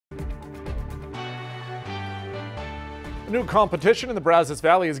A new competition in the Brazos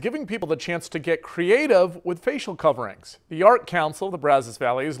Valley is giving people the chance to get creative with facial coverings. The Art Council of the Brazos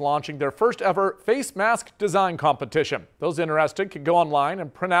Valley is launching their first ever face mask design competition. Those interested can go online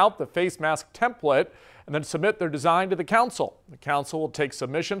and print out the face mask template and then submit their design to the council. The council will take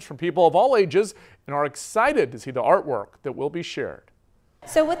submissions from people of all ages and are excited to see the artwork that will be shared.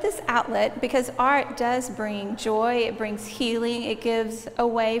 So with this outlet, because art does bring joy, it brings healing, it gives a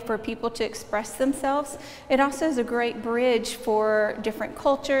way for people to express themselves. It also is a great bridge for different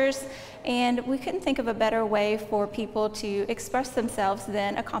cultures, and we couldn't think of a better way for people to express themselves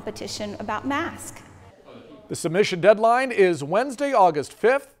than a competition about masks. The submission deadline is Wednesday, August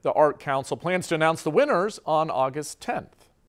 5th. The Art Council plans to announce the winners on August 10th.